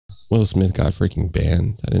Will Smith got freaking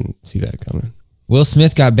banned. I didn't see that coming. Will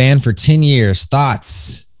Smith got banned for 10 years.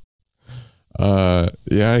 Thoughts? Yeah,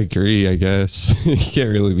 I agree, I guess. You can't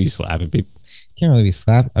really be slapping people. Can't really be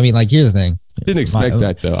slapped. I mean, like, here's the thing. Didn't expect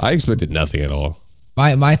that, though. I expected nothing at all.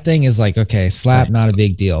 My thing is like, okay, slap, not a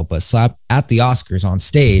big deal, but slap at the Oscars on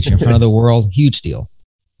stage in front of the world, huge deal.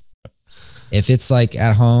 If it's like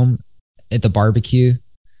at home, at the barbecue,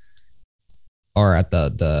 or at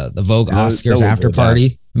the Vogue Oscars after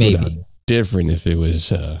party, maybe. Different if it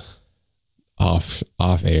was off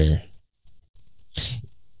air.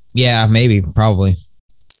 Yeah, maybe, probably.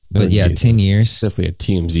 But yeah, 10 years. Definitely a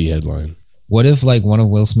TMZ headline. What if like one of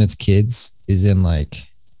Will Smith's kids is in like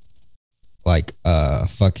a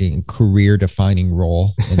fucking career defining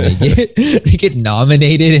role and they get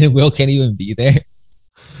nominated and Will can't even be there?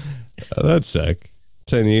 Oh, that's sick.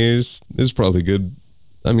 10 years is probably good.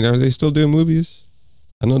 I mean, are they still doing movies?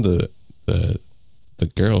 I know the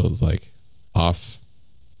girl is like off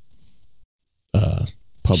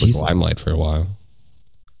public limelight for a while.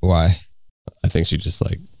 Why? I think she just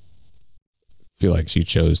like feel like she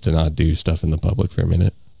chose to not do stuff in the public for a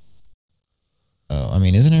minute. Oh, I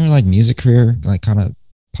mean, isn't her like music career like kind of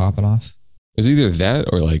popping off? It's either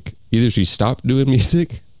that or like either she stopped doing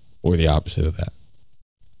music or the opposite of that.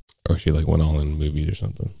 Or she like went all in movies or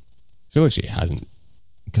something. I feel like she hasn't.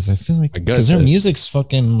 Because I feel like because her music's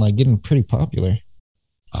fucking like getting pretty popular.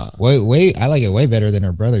 Way I like it way better than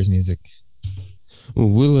her brother's music.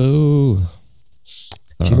 Willow.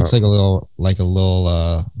 She looks like a little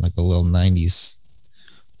 90s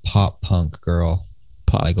pop punk girl.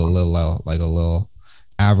 Like a little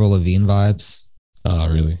Avril Lavigne vibes.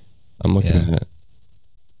 Oh, really? I'm looking at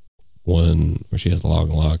one where she has long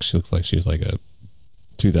locks. She looks like she was like a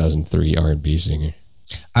 2003 R&B singer.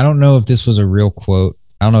 I don't know if this was a real quote.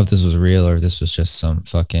 I don't know if this was real or if this was just some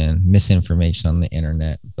fucking misinformation on the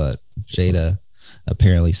internet, but Jada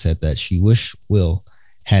apparently said that she wished Will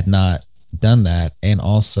had not done that, and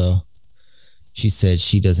also she said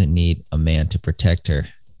she doesn't need a man to protect her.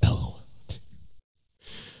 Oh.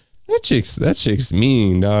 That chick's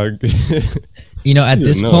mean, dog. You know, at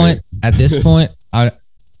this point, I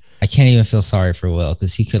can't even feel sorry for Will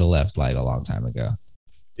because he could have left like a long time ago.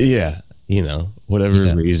 Yeah,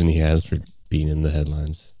 whatever reason he has for being in the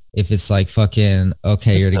headlines. If it's like fucking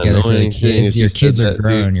okay, you're together for the kids. Your kids are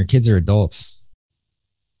grown. Dude. Your kids are adults.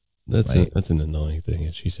 That's an annoying thing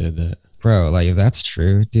if she said that, bro. Like if that's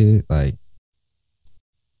true, dude. Like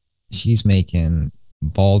she's making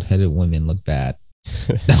bald-headed women look bad.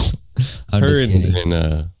 I'm just kidding.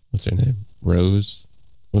 And what's her name? Rose.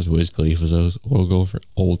 What was Wiz Khalifa's old girlfriend?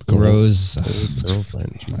 Rose.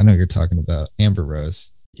 Girlfriend. I know what you're talking about. Amber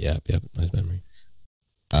Rose. Yep. Nice memory.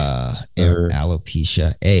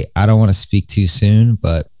 Alopecia. Hey, I don't want to speak too soon,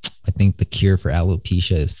 but I think the cure for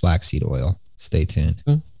alopecia is flaxseed oil. Stay tuned.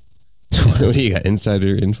 Huh? What do you got?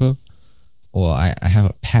 Insider info? Well, I have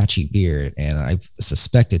a patchy beard and I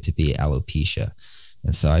suspect it to be alopecia.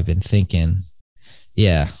 And so I've been thinking,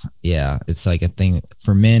 yeah, it's like a thing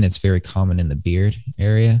for men. It's very common in the beard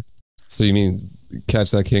area. So you mean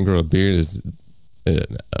cats that can't grow a beard is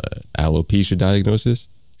an alopecia diagnosis?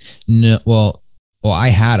 No, well, I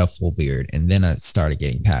had a full beard and then I started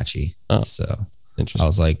getting patchy. Oh, so I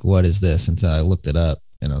was like, what is this? Until I looked it up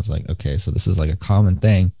and I was like, okay, so this is like a common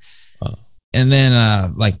thing. Oh. And then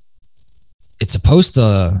like it's supposed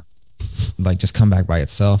to like just come back by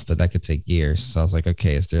itself, but that could take years. So I was like,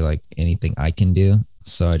 okay, is there like anything I can do?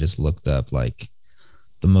 So I just looked up like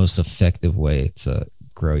the most effective way to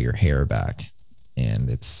grow your hair back, and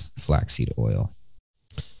it's flaxseed oil.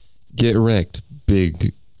 Get wrecked,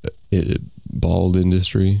 big bald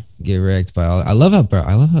industry. Get wrecked by all. I love how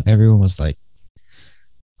everyone was like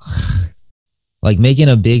making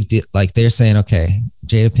a big deal. Like they're saying, okay,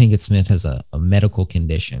 Jada Pinkett Smith has a medical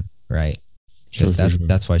condition, right? Because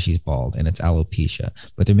that's why she's bald, and it's alopecia.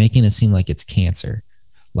 But they're making it seem like it's cancer.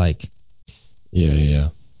 Like, yeah.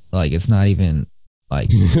 Like it's not even like,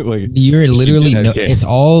 like you're literally it's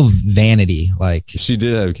all vanity. Like if she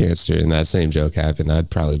did have cancer and that same joke happened, I'd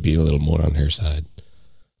probably be a little more on her side.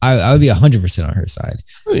 I would be 100% on her side.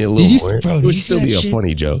 I mean, a little more. Bro, it would still be a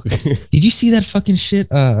funny joke. Did you see that fucking shit?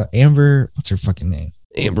 Amber, what's her fucking name?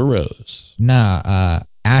 Amber Rose. Nah,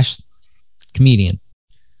 Ash, comedian.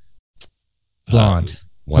 Blonde.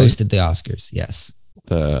 Hosted the Oscars. Yes.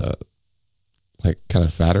 The like kind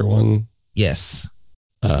of fatter one. Yes.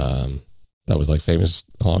 That was like famous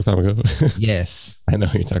a long time ago. Yes. I know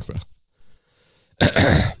who you're talking about.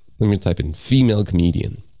 Let me type in female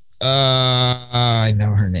comedian. I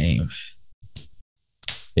know her name.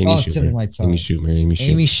 Amy Schumer. Amy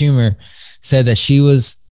Schumer said that she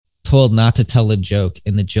was told not to tell a joke,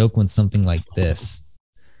 and the joke went something like this.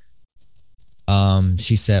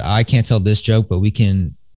 She said, I can't tell this joke, but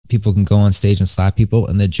people can go on stage and slap people.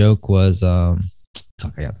 And the joke was, I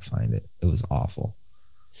have to find it. It was awful.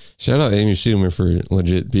 Shout out Amy Schumer for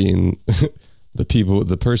legit being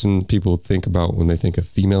the person people think about when they think of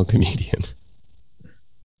female comedian.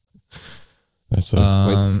 That's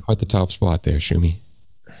quite the top spot there, Shumi.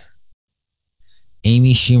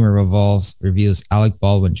 Amy Schumer reveals Alec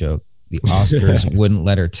Baldwin joke. The Oscars wouldn't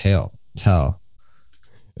let her tell.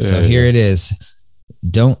 So here it is.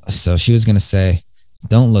 So she was going to say,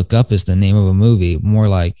 Don't Look Up is the name of a movie. More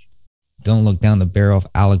like, Don't Look Down the Barrel of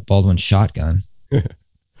Alec Baldwin's shotgun.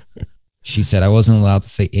 She said, I wasn't allowed to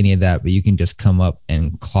say any of that, but you can just come up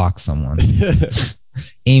and clock someone.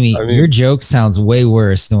 Amy, your joke sounds way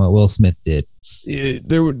worse than what Will Smith did. Yeah,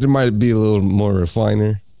 there might be a little more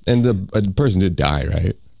refiner. And the person did die,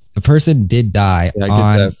 right? The person did die. Yeah, I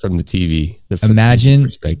get that from the TV. Imagine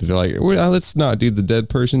perspective. They're like, well, let's not do the dead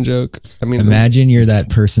person joke. I mean, imagine you're that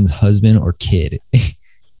person's husband or kid.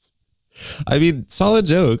 I mean, solid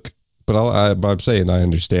joke, but I'm saying I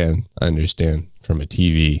understand. From a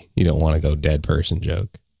TV, you don't want to go dead person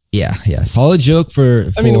joke. Yeah, solid joke for.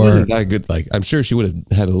 I mean, it wasn't that good. Like, I'm sure she would have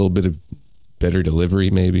had a little bit of better delivery,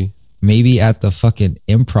 maybe. Maybe at the fucking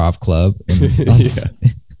improv club,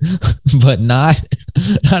 but not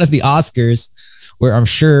at the Oscars, where I'm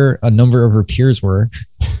sure a number of her peers were.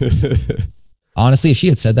 Honestly, if she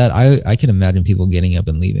had said that, I can imagine people getting up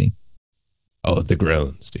and leaving. Oh, the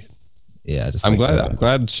groans, dude. Yeah, I'm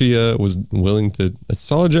glad she was willing to. It's a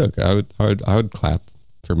solid joke. I would clap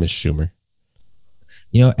for Miss Schumer.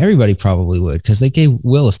 You know, everybody probably would, because they gave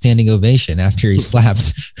Will a standing ovation after he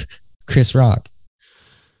slapped Chris Rock.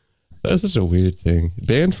 That's such a weird thing.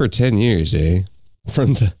 Banned for 10 years, eh?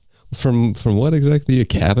 From what exactly? The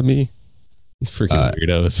Academy? You freaking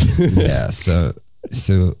weirdos. Yeah,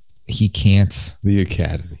 so he can't. The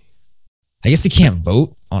Academy. I guess he can't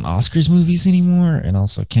vote on Oscars movies anymore, and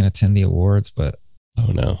also can't attend the awards. But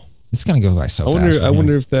oh no, it's gonna go by so fast. I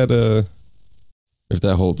wonder if that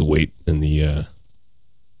holds weight in the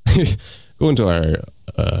going to our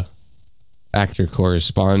actor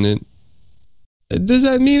correspondent. Does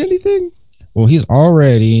that mean anything? Well, he's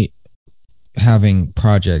already having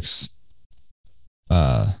projects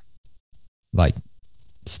like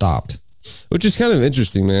stopped, which is kind of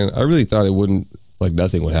interesting, man. I really thought it wouldn't, like,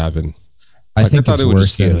 nothing would happen. I think it's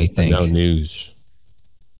worse than we think. No news.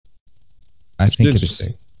 I think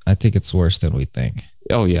it's worse than we think.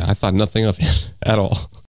 Oh yeah, I thought nothing of it at all.